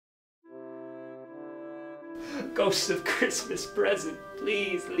Ghost of Christmas present,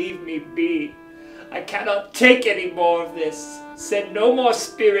 please leave me be. I cannot take any more of this. Send no more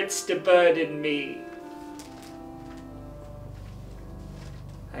spirits to burden me.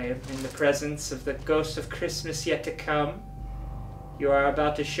 I am in the presence of the ghost of Christmas yet to come. You are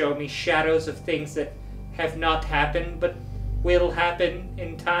about to show me shadows of things that have not happened, but will happen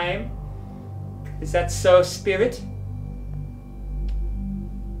in time. Is that so, spirit?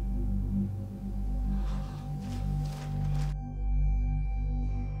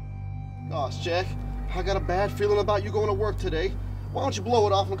 Gosh, Jack, I got a bad feeling about you going to work today. Why don't you blow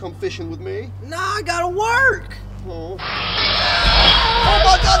it off and come fishing with me? Nah, I gotta work. Oh. Oh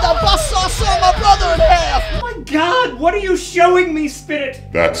my God, that bus saw my brother in half! Oh my God, what are you showing me, spirit?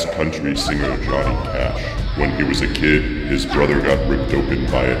 That's country singer Johnny Cash. When he was a kid, his brother got ripped open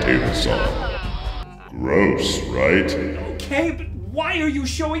by a table saw. Gross, right? Okay, but why are you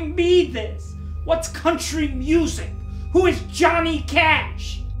showing me this? What's country music? Who is Johnny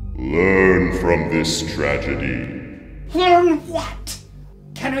Cash? Learn from this tragedy. Learn what?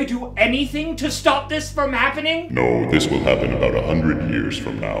 Can I do anything to stop this from happening? No, this will happen about 100 years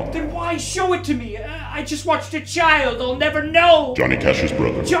from now. Then why show it to me? I just watched a child. I'll never know. Johnny Cash's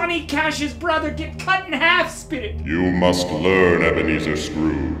brother. Johnny Cash's brother get cut in half, spirit. You must learn, Ebenezer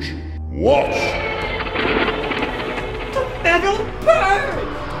Scrooge. Watch. The metal bird!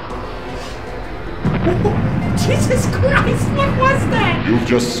 Jesus Christ, what was that? You've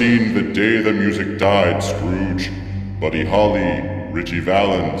just seen the day the music died, Scrooge. Buddy Holly, Richie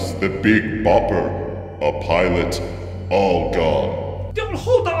Valens, the Big Bopper, a pilot, all gone. Don't,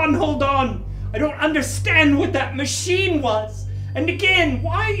 hold on. I don't understand what that machine was. And again, who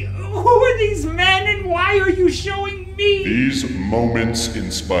are these men and why are you showing me? These moments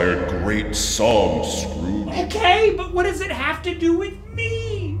inspired great songs, Scrooge. Okay, but what does it have to do with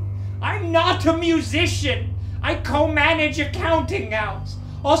me? I'm not a musician. I co-manage a counting house.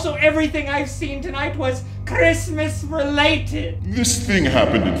 Also, everything I've seen tonight was Christmas related. This thing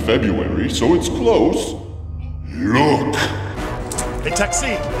happened in February, so it's close. Look. Hey,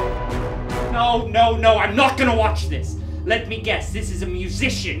 taxi. No, I'm not gonna watch this. Let me guess, this is a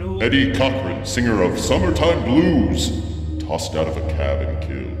musician who... Eddie Cochran, singer of Summertime Blues, tossed out of a cab and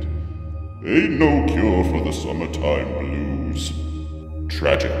killed. Ain't no cure for the summertime blues.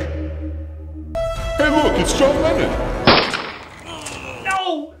 Tragic. Hey look, it's John Lennon!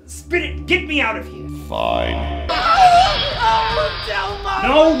 No! Spirit, get me out of here! Fine.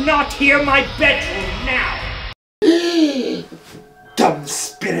 No, not here, my bedroom now! Dumb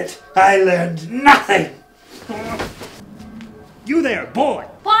spirit, I learned nothing! You there, boy!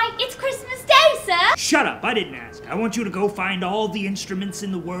 Why, it's Christmas Day, sir! Shut up, I didn't ask. I want you to go find all the instruments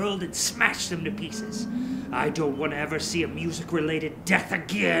in the world and smash them to pieces. I don't want to ever see a music-related death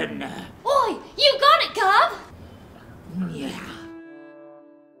again. Oi, you got it, Cub! Yeah.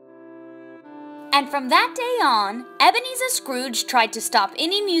 And from that day on, Ebenezer Scrooge tried to stop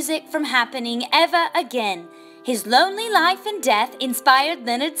any music from happening ever again. His lonely life and death inspired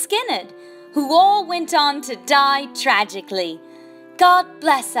Leonard Skinner, who all went on to die tragically. God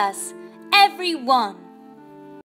bless us, everyone.